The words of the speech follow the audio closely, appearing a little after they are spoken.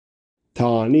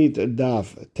Ta'anit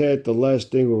daf tet. The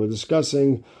last thing we were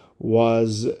discussing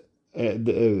was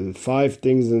 5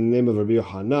 things in the name of Rabbi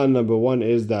Yochanan. Number 1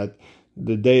 is that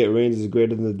the day it rains is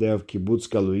greater than the day of kibbutz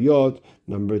galuyot.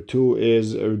 Number 2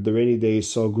 is the rainy day is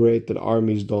so great that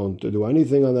armies don't do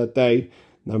anything on that day.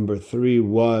 Number 3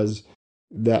 was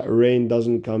that rain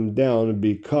doesn't come down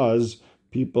because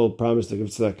people promise to give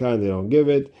tzedakah and they don't give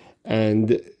it.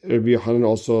 And Rabbi Yochanan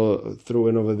also threw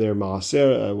in over there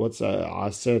maaser. What's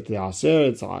aser te'aser?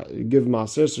 It's give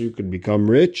maaser so you could become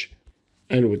rich.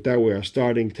 And with that, we are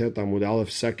starting Tet Amud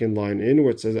Aleph, second line in,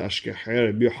 where it says Ashkeher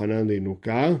Rabbi Yochanan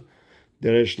Linuka,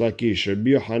 the Resh Lakish.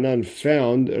 Rabbi Yochanan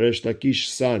found Resh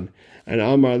Lakish's son, and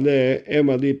Amar le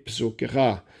Emali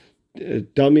Pesukecha.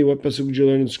 Tell me what pasuk did you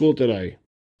learn in school today?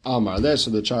 Amar le. So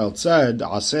the child said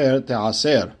Aser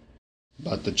te'aser.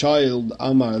 But the child,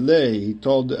 Amar le, he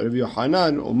told Rabbi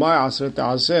Yochanan, Umay Aser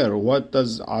Ta'aser. What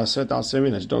does Aser Ta'aser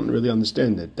mean? I don't really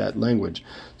understand it, that language.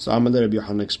 So Amar le, Rabbi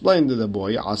Yochanan explained to the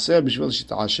boy, Aser b'shvil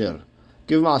shita'asher.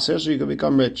 Give him Aser so you can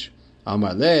become rich.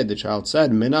 Amar le, the child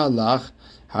said, Mina lach.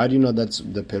 How do you know that's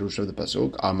the perush of the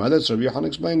pasuk? Amar le, so Rabbi Yochanan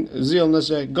explained, Zil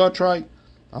nase, go try.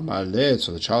 Amar le,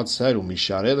 so the child said,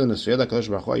 Umishareh l'nesuyed HaKadosh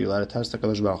Baruch Hu, you're allowed to test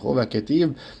HaKadosh Baruch Hu,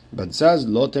 v'ketiv, but it says,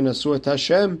 Lo tenesu et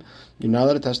Hashem, you're not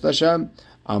allowed to test Hashem.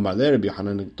 Amar le, Rabbi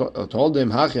Yochanan told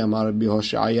him, Hachi Amar Rabbi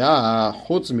Hoshaya,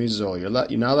 chutz mizo, you're not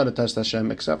allowed to test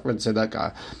Hashem except for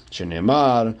tzedakah.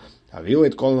 Shenemar, הביאו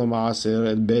את כל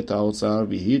המעשר את בית האוצר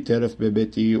והיא טרף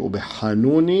בביתי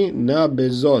ובחנוני נא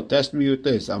בזאת. Test me with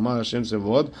this. אמר השם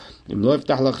צבאות, אם לא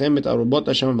יפתח לכם את ארובות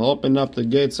השמיים, open up the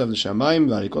gates of the שמיים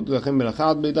והריקות לכם ברכה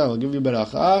עד ביתה, I'll give you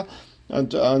ברכה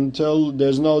until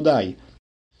there's no die.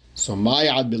 So my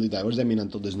עד בלי die, what does that mean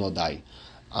until there's no die?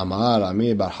 אמר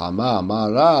עמי בר חמא, אמר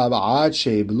רב, עד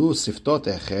שיבלו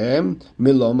שפתותיכם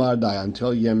מלומר die,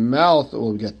 until your mouth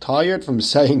will get tired from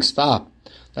saying stop.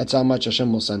 That's how much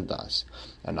Hashem will send us.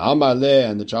 And Amar le,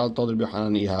 and the child told Rabbi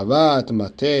Yochanan, Ihavat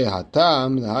mateh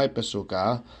hatam, the high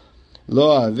pesuka,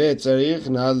 lo ave tzarich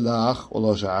na lach,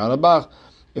 ulo sha'arabach.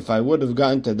 If I would have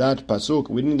gotten to that pasuk,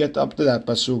 we didn't get up to that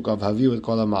pasuk of Haviu et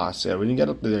kol ha'ma'aser. We didn't get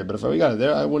up to there. But if we got it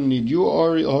there, I wouldn't need you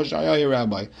or Hoshaya, your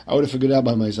rabbi. I would have figured it out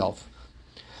by myself.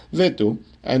 Vetu,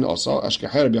 and also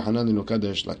Ashkeher Rabbi Yochanan Linuka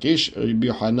Resh Lakish. Rabbi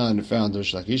Yochanan found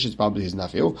Resh Lakish. It's probably his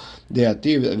nephew.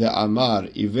 Deativ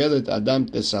ve'amar ivelet adam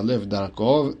tesalef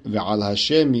darkov ve'al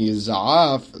Hashem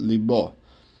yiza'af libo.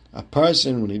 A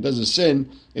person, when he does a sin,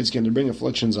 it's going to bring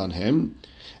afflictions on him,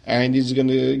 and he's going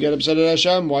to get upset at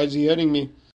Hashem. Why is he hurting me?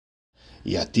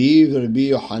 Yativ Rabbi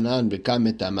Yochanan became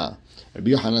metama.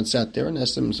 Rabbi Yochanan sat there and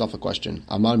asked himself a question.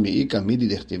 Amar mi'ika midi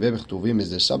dechtiveh b'chtuvim. Is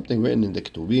there something written in the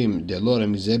ketuvim de'lo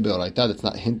remizeh be'oraita that's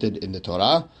not hinted in the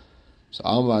Torah? So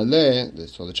Amar le,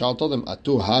 so the child told him,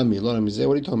 Atu hami lo remizeh.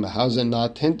 What are you talking about? How is it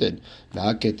not hinted?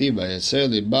 V'haketiv v'yaser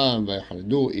libam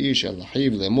v'yachridu ish el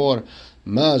lachiv lemor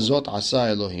ma zot asa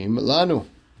Elohim lanu.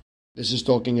 This is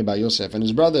talking about Yosef and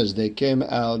his brothers. They came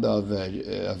out of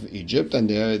Egypt and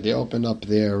they open up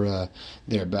their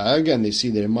bag and they see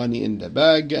their money in the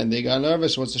bag and they got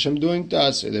nervous. What's Hashem doing to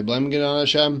us? They're blaming it on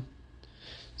Hashem.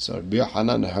 So Rabbi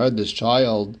Yochanan heard this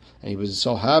child and he was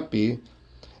so happy.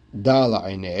 Dala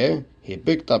eineh, he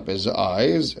picked up his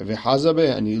eyes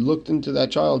and he looked into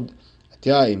that child.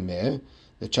 The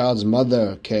child's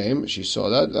mother came. She saw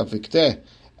that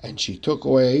and she took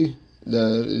away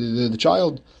the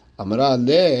child. Amra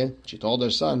le, she told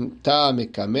her son, Ta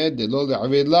mekamed de lo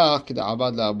le'avid lach k'da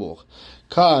abad la'abuch.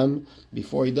 Come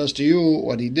before he does to you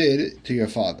what he did to your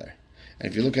father.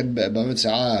 And if you look at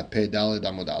Bamitzah Pei Daled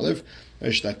Amud Aleph,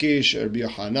 Resh Lakish, Rabbi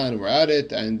Yochanan were at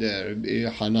it, and Rabbi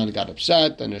Yochanan got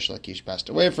upset, and Resh Lakish passed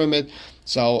away from it.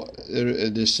 So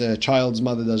this child's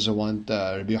mother doesn't want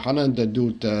Rabbi Yochanan to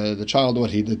do to the child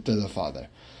what he did to the father.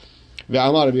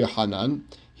 Ve'amar Rabbi Yochanan,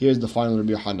 here's the final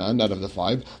Rabbi Yochanan out of the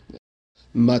 5.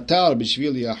 Matar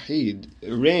b'shvil yachid,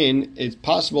 rain, it's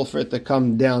possible for it to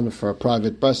come down for a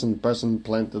private person. The person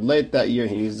planted late that year,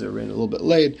 he needs the rain a little bit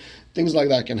late. Things like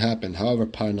that can happen. However,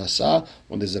 parnasa,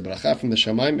 when there's a bracha from the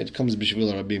shamayim, it comes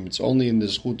b'shvil rabim. It's only in the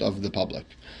zchut of the public.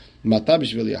 Matar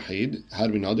b'shvil yachid, how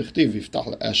do we know? Dichtiv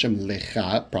yiftach Hashem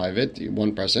lecha, private,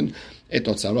 one person, et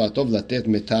otzaru atov latet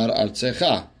metar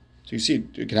artzecha. So you see,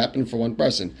 it can happen for one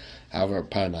person. However,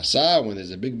 parnasa, when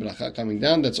there's a big bracha coming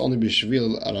down, that's only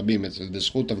b'shvil arabim. It's the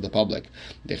zchut of the public.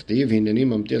 Dichtiv hineni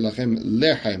mamtir lachem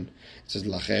lechem. It says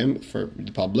lachem for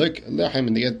the public, lechem,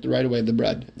 and they get right away the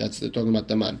bread. They're talking about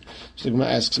the man. So the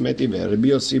Gemara asks, Metive, Rabbi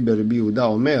Yossi Rabbi Yehuda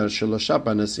Omer, Shelosha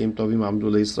Panasim Tovim Amdu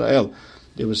LeYisrael.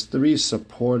 there was 3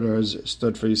 supporters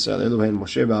stood for Yisrael. Eluhen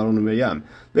Moshe v'Aaron u'Miriam.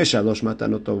 V'shalosh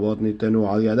matanot tovot nitenu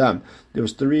al yadam. There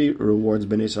was 3 rewards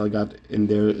Bnei Yisrael got in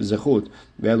their zechut.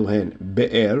 V'Eluhen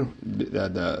Be'er,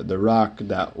 the rock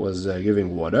that was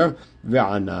giving water.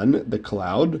 V'Anan, the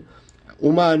cloud.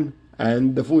 Uman,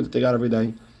 and the food that they got every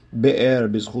day. Be'er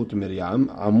bizchut Miriam.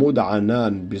 Amud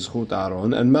Anan bizchut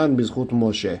Aaron. And Man bizchut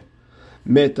Moshe.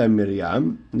 Meta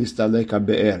Miriam, nistaleka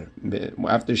be'er.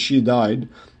 After she died,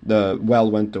 the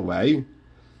well went away.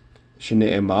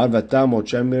 Shne'emar, v'tamot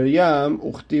shem Miriam,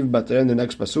 uchtiv batren, the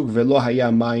next pasuk, velo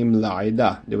haya mayim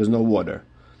la'ida. There was no water.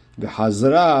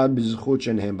 V'hazra b'zchut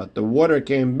shenhem. But the water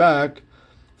came back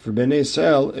for Bnei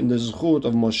Yisrael in the zchut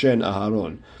of Moshe and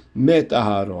Aharon. Met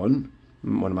Aharon.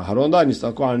 When Aharon died,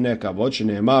 nistalku al nekavod,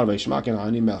 shne'emar, v'yishma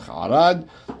ken'ani melch Arad.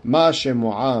 Ma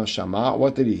shemu'a shama.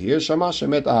 What did he hear? Shama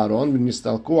shemet Aharon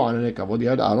v'nistalku ananei kavod. He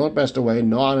heard Aharon passed away.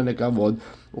 No ananei kavod.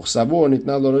 Uchsavu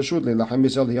nitna lo reshut leilachem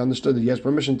Yisrael. He understood that he has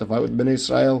permission to fight with Bnei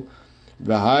Israel.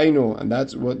 V'hainu, and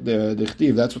that's what the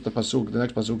chtiv. That's what the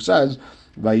next pasuk says.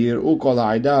 Vayiru kol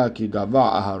ha'ida ki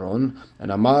gava Aharon.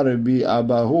 And Amar Rabbi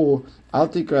Abahu al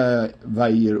tikra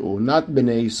vayiru. Not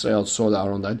Bnei Israel saw that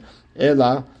Aharon died.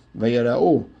 Ela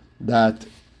vayirau, that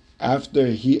after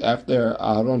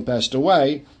Aharon passed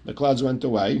away, the clouds went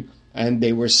away and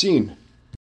they were seen.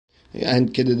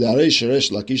 And Kedidare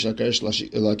Sheresh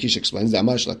Lakish explains that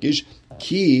Amash Lakish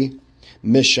ki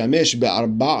meshamesh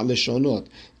be'arba' leshonot.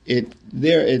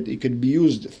 It could be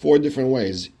used 4 different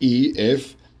ways.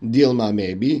 If, Dilma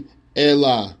maybe,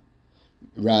 Ela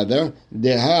rather,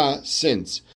 Deha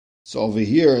since. So over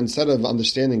here, instead of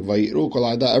understanding Vayiru kol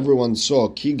ha'ida, everyone saw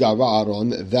ki gava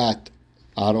Aaron, that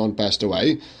Aaron passed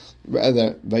away.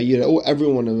 Rather, Vayira'u,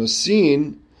 everyone was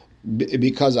seen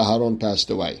because Aharon passed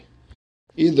away.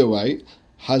 Either way,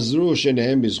 Hazru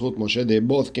shenehem bizchut Moshe, they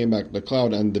both came back. The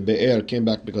cloud and the Be'er came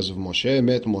back because of Moshe.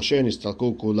 Met Moshe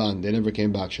nistalku kulan, they never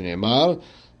came back. Sheneemar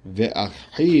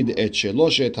ve'achid et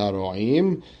sheloshet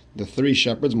haro'im, the 3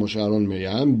 shepherds, Moshe, Aaron,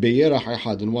 Miriam, be'erach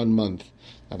echad, in 1 month.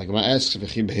 Now the Gemara asks,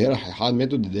 v'chi be'erach echad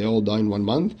metu, did they all die in 1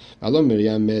 month? Alon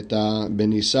Miriam meta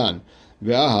benisan.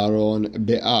 Ve'aharon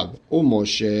be'av,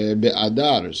 u'Moshe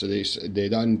be'adar. So they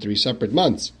died in 3 separate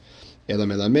months. Rather,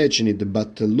 we learned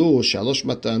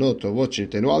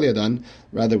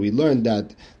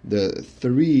that the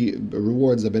 3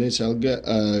 rewards that Bnei Israel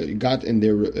got in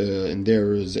their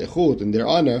zechut, in their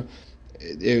honor,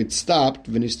 it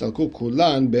stopped.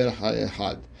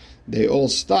 They all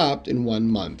stopped in 1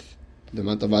 month, the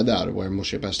month of Adar, where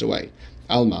Moshe passed away.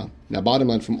 Alma. Now, bottom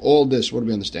line, from all this, what do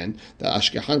we understand? That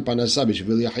Ashkehan Parnasah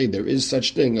b'shvil Yachid, there is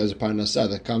such thing as a Parnasah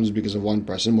that comes because of one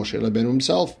person, Moshe Rabbeinu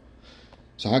himself.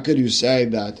 So how could you say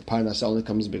that Parnasah only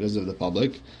comes because of the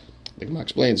public? The Gemara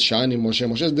explains, Shani Moshe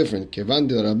is different. Kevan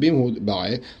de Rabim hu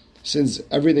ba'eh, since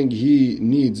everything he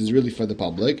needs is really for the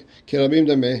public, Kerabim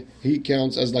dameh, he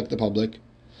counts as like the public.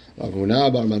 Rav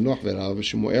Huna bar Manoch v'Rav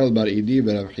Shmuel bar Idi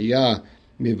v'Rav Chiya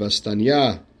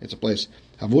mivastanya, it's a place.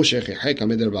 Havu shechechek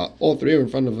Amid Rabba, all 3 are in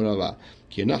front of Rabba.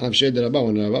 When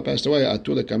Rabba passed away,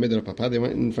 they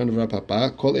went in front of Rav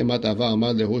Papa.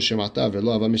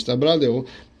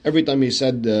 Every time he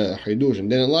said Hidush and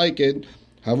didn't like it,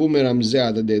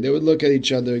 they would look at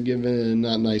each other, give a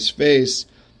not nice face.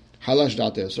 Halash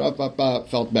dater. So Rav Papa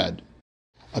felt bad.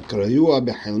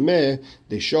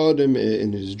 They showed him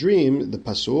in his dream the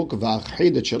pasuk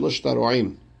v'achid et shalosh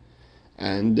taroim.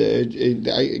 And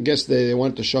I guess they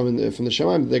wanted to show him from the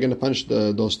Shemaim that they're going to punish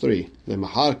those 3.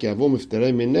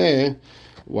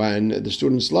 When the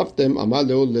students left them,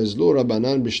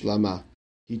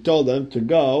 he told them to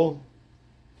go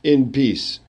in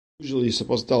peace. Usually you're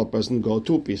supposed to tell a person, go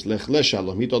to peace. Lech le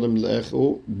shalom. He told them,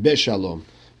 lechu beshalom.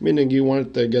 Meaning he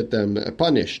wanted to get them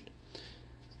punished.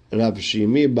 Rav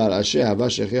Shimi bar Asher hava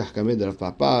shechich kamed Rav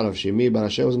Papa. Rav Shimi bar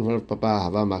Asher was in front of Papa.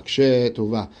 Hava makshe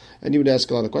tuva. And he would ask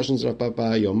a lot of questions. Rav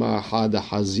Papa Yomar had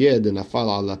hazyed nafal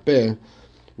ala peh.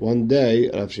 One day,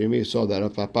 Rav Shimi saw that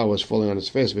Rav Papa was falling on his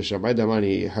face. V'shavai daman,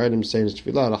 he heard him saying his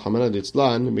tefillah, Rachamana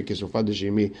litzlan, mikisufad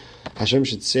Shimi. Hashem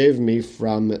should save me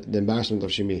from the embarrassment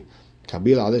of Shimi.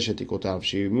 Kabil aleh shetikot Rav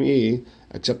Shimi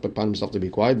accepted upon himself to be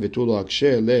quiet. V'tulo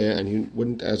akshe le, and he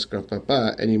wouldn't ask Rav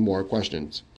Papa any more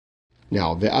questions.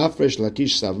 Now, ve'afresh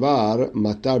Lakish savar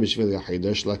matar b'shvil yachid.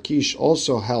 Lakish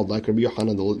also held, like Rabbi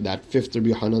Yochanan, that 5th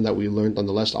Rabbi Yochanan that we learned on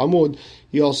the last Amud,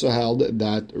 he also held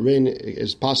that rain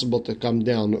is possible to come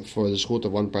down for the zechut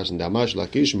of one person. Damash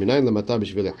Lakish minayin lematar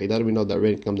b'shvil yachid. How do we know that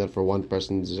rain can come down for one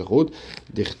person's zechut?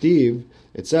 Dichtiv,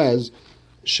 it says,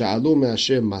 sha'alu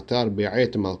me'Hashem matar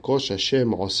be'et malkosh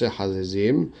Hashem oseh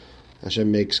hazizim. Hashem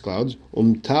makes clouds.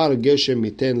 Umtar geshem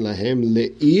miten lahem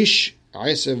leish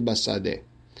asev basadeh.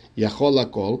 Yachol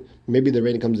hakol, Maybe the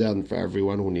rain comes down for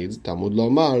everyone who needs. Tamud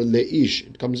lomar leish.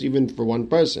 It comes even for one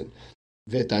person.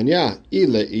 Vetanya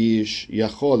ileish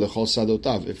yachol lechol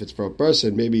sadotav. If it's for a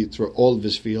person, maybe it's for all of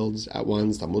his fields at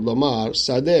once. Tamud lomar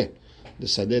sadeh, the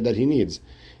sadeh that he needs.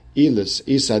 Ilis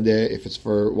isadeh. If it's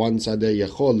for one sadeh,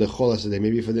 yachol lechol sadeh.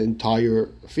 Maybe for the entire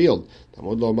field.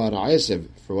 Tamud lomar aisev,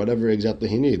 for whatever exactly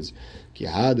he needs.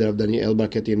 It's like Daniel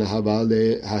Bar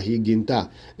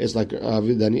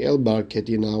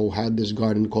Ketina who had this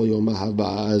garden called Yom Hava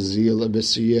Azil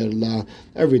B'Siyer La.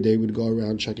 Every day we'd go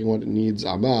around checking what it needs.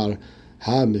 Amar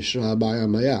Ha Mishra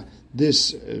Ba'amaya.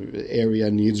 This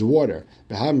area needs water.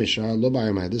 Beha Mishra Lo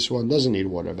Ba'amaya. This one doesn't need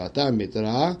water. Vata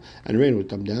Mitra, and rain would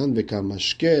come down.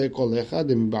 V'kamashke Kol Echad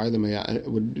Ba'amaya. And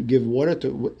it would give water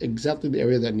to exactly the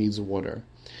area that needs water.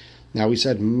 Now we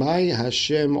said, Mai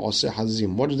Hashem Oseh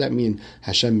Hazim. What does that mean?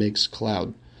 Hashem makes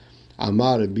cloud.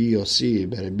 Amar Rabbi Yossi,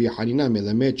 Rabbi Hanina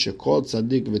melamed shekol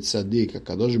tzadik v'tzadik.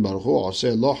 HaKadosh Baruch Hu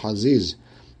Oseh lo haziz.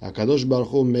 HaKadosh Baruch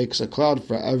Hu makes a cloud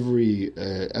for every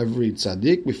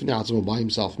tzadik b'fnei atzmo by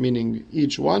himself, meaning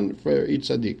each one for each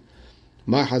tzadik.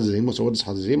 Mai Hazim. So what is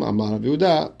Hazim? Amar Rabbi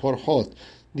Yehuda porchot.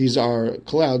 These are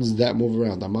clouds that move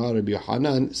around. Amar Rabbi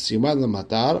Yohanan siman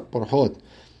lamatar porchot.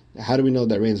 How do we know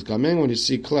that rain is coming? When you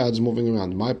see clouds moving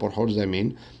around. My porchot, what does that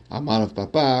mean? Amar of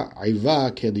Papa,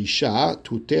 Iva kedisha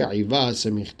tute Iva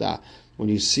semichta. When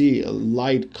you see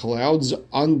light clouds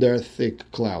under thick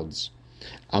clouds.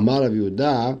 Amar of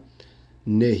Yehuda,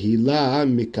 nehila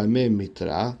mikame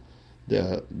mitra.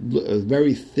 The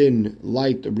very thin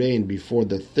light rain before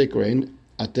the thick rain,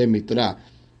 ate mitra.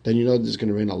 Then you know there's going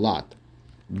to rain a lot.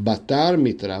 Batar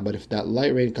mitra, but if that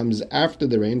light rain comes after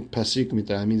the rain, pasik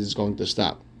mitra, means it's going to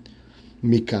stop.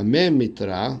 Mikame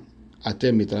mitra,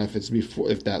 ate mitra. If it's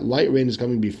before, if that light rain is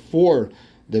coming before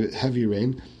the heavy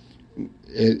rain,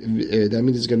 that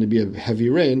means it's going to be a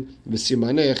heavy rain.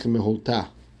 V'simanech mehulta.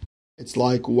 It's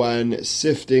like when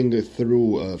sifting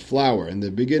through flour. In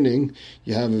the beginning,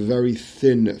 you have a very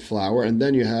thin flour, and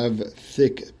then you have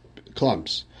thick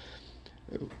clumps.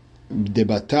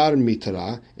 Debatar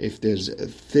mitra, if there's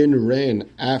thin rain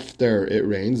after it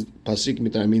rains, pasik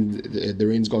mitra, I mean the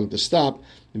rain's going to stop.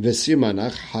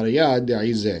 Vesimanach harya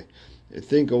de'izeh.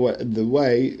 Think of the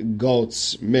way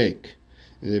goats make.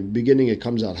 In the beginning it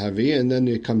comes out heavy, and then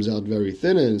it comes out very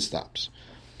thin, and it stops.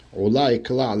 Ula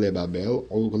ikla le Babel.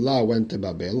 Ula went to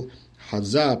Babel.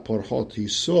 Haza porchot. He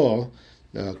saw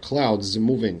clouds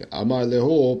moving. Amar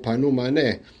leho panu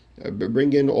maneh.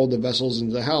 Bring in all the vessels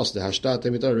into the house. The hashtat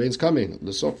mitra, rain's coming.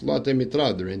 The sofla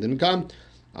mitra, the rain didn't come.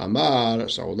 Amar,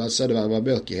 so that said about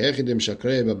Babel, ki hechidim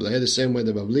shakrei Babel, the same way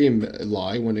the Bablim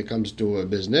lie when it comes to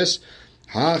business.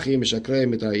 Hachim shakrei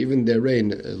mitra, even their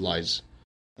rain lies.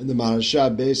 And the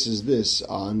Maharsha bases this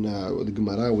on the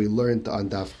Gemara we learned on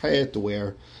Daf Het,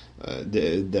 where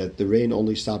that the rain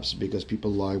only stops because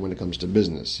people lie when it comes to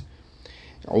business.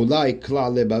 Ulai kla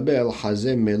le Babel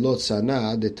hazem melot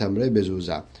sana de tamre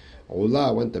bezuza.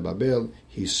 Ula went to Babel.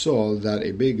 He saw that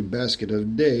a big basket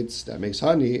of dates that makes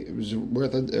honey was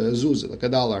worth a zuz, like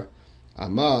 $1.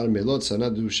 Amar melot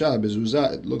sana dusha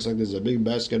bezuza. It looks like there's a big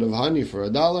basket of honey for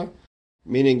 $1.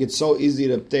 Meaning it's so easy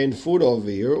to obtain food over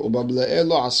here. And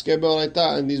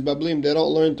these Bablim, they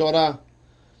don't learn Torah.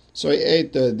 So he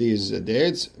ate these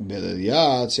dates.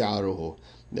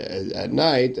 At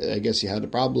night, I guess he had a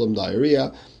problem,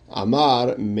 diarrhea.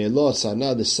 Amar melo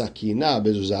sana de sakina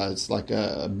bezuzah. It's like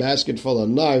a basket full of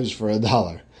knives for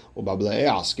 $1.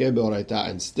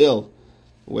 And still,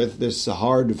 with this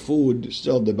hard food,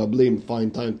 still the Bablim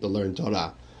find time to learn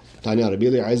Torah. Tanya Rabbi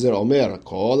Eliezer Omer,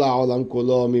 Kol ha'olam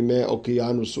kulo mimei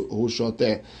okeanus hu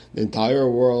shoteh. The entire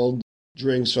world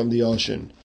drinks from the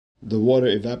ocean. The water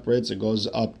evaporates, it goes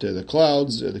up to the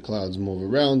clouds move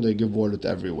around, they give water to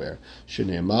everywhere.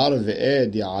 Shneimar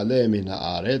ve'ed ya'aleh min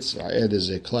ha'aretz. Ed is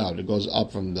a cloud, it goes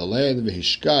up from the land,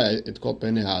 ve'hishka et kol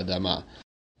penei ha'adama.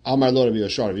 Amar lo Rabbi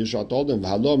Yoshua told him,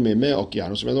 V'halo mimei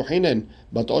okeanus meluchinen.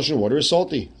 But the ocean water is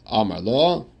salty. Amar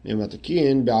lo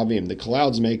mimatakin be'avim. The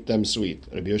clouds make them sweet.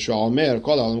 Rabbi Yoshua Omer,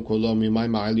 Kol ha'olam kulo mimei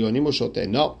ma'alyonim u'shoteh.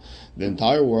 No, the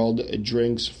entire world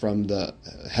drinks from the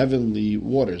heavenly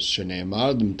waters.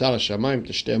 Shneimar d'mtar ha'shamayim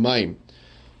teshteh mayim.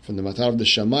 From the matar of the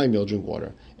shamayim you'll drink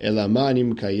water.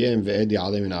 Elamanim kayem ve'edi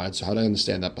alem min ha'aretz. So how do I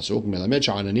understand that pasuk? Melamed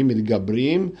sha'ananim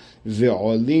mitgabrim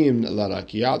ve'olim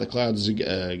larakia. The clouds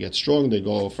get strong. They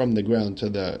go from the ground to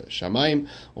the shamayim.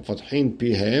 Ufathin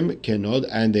pihem kenod,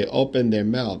 and they open their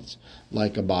mouths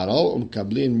like a bottle.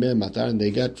 Kablin me matar, and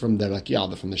they get from the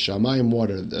rakia, from the shamayim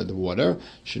water, the water.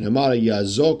 Shneimar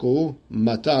yazoku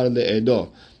matar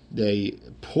le'edo. They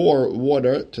pour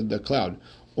water to the cloud.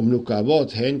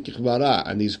 Umnukavot hen kichvara,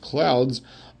 and these clouds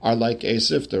are like a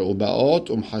sifter. Ubaot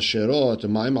umhasherot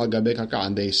maim al gabe karka,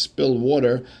 and they spill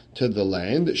water to the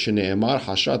land. Shneemar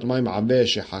hashat maim abe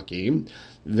shehakim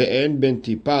ve'en ben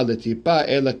tipa letipa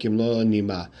ela kimlo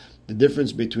nima. The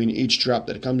difference between each drop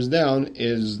that comes down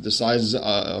is the size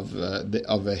of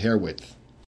a hair width.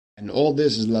 And all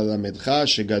this is lalamedcha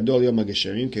shegadol yom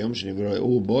hagesherim keyom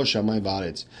shenivreu bo shamayim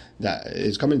va'aretz. That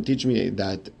is coming to teach me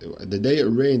that the day it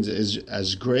rains is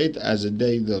as great as the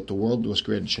day that the world was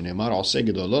created. Shenemar al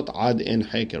segedolot ad en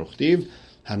heker uchtiv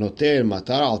hanoter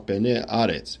matar al penei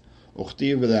aretz.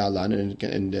 Uchtiv le'alan,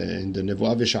 and the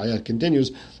Nevuah V'Shaya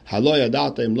continues, Halo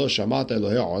yada'ta im lo shamata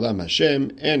Elohei olam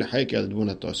Hashem en heker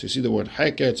l'dvunatos. You see the word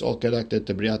heker, it's all connected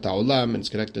to Briat HaOlam, and it's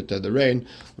connected to the rain.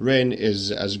 Rain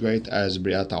is as great as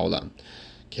Briat HaOlam.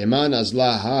 Keman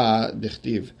azla ha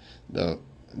dichtiv.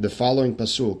 The following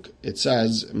pasuk, it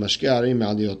says, Mashke harim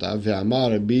me'aliyotav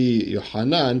ve'amar bi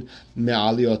Yohanan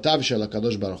me'aliyotav shel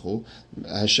HaKadosh Baruch Hu.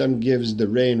 Hashem gives the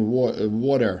rain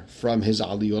water from his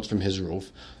aliyot, from his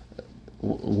roof.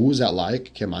 Who's that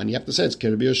like? Keman, you have to say it's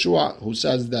Rabbi Yeshua, who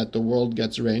says that the world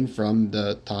gets rain from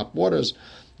the top waters.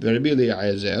 Rabbi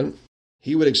Eliezer,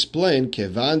 he would explain,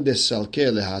 Kevan de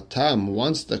salke lehatam,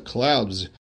 once the clouds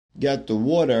get the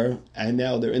water, and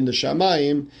now they're in the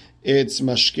Shamayim, it's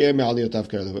mashke me'aliyotav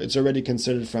kerelu. It's already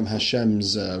considered from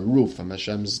Hashem's roof, from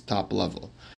Hashem's top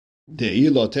level.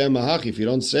 De'ilo temahach, if you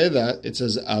don't say that, it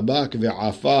says, Abak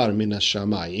ve'afar min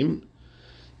Hashamayim,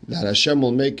 that Hashem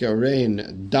will make a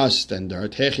rain, dust and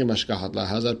dirt. How's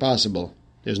that possible?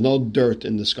 There's no dirt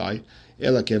in the sky.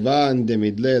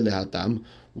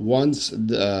 Once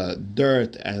the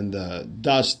dirt and the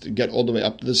dust get all the way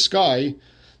up to the sky,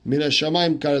 Mina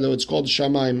Shamayim Karado, it's called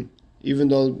Shamayim, even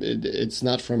though it's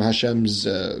not from Hashem's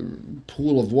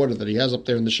pool of water that He has up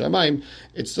there in the Shamayim,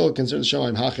 it's still considered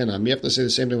Shamayim Hachenam. You have to say the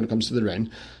same thing when it comes to the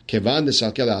rain. Kevan de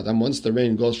Salkel Adam, once the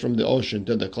rain goes from the ocean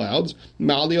to the clouds,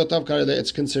 Ma'aliyotav Karada,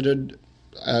 it's considered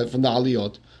from the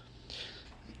Aliyot.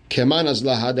 Keman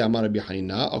azlaha de Amar Rabbi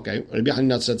Hanina. Okay, Rabbi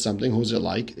Hanina said something. Who's it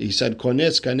like? He said,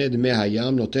 Kones kaned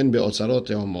mehayam noten beotzarot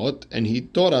teomot, and he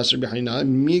taught us, Rabbi Hanina,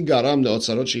 mi garam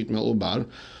leotzarot sheitmelu bar.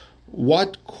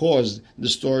 What caused the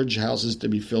storage houses to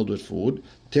be filled with food?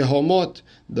 Tehomot,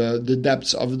 the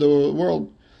depths of the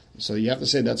world. So you have to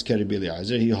say that's Rabbi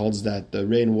Eliezer. He holds that the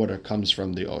rainwater comes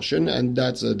from the ocean, and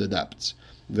that's the depths.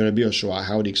 Rabbi Yoshua,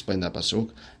 how would he explain that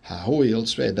pasuk? He'll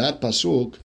say that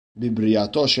pasuk,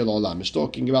 Bibriyato shel olam, is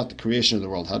talking about the creation of the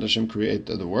world. How does Hashem create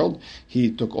the world? He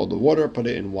took all the water, put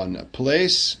it in one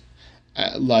place,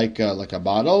 like a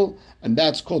bottle, and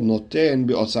that's called noten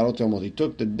be'otzarot yomot. He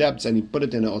took the depths and he put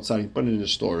it in a otzar, he put it in a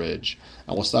storage.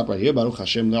 And we'll stop right here. Baruch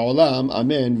Hashem le'olam.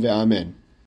 Amen ve'amen.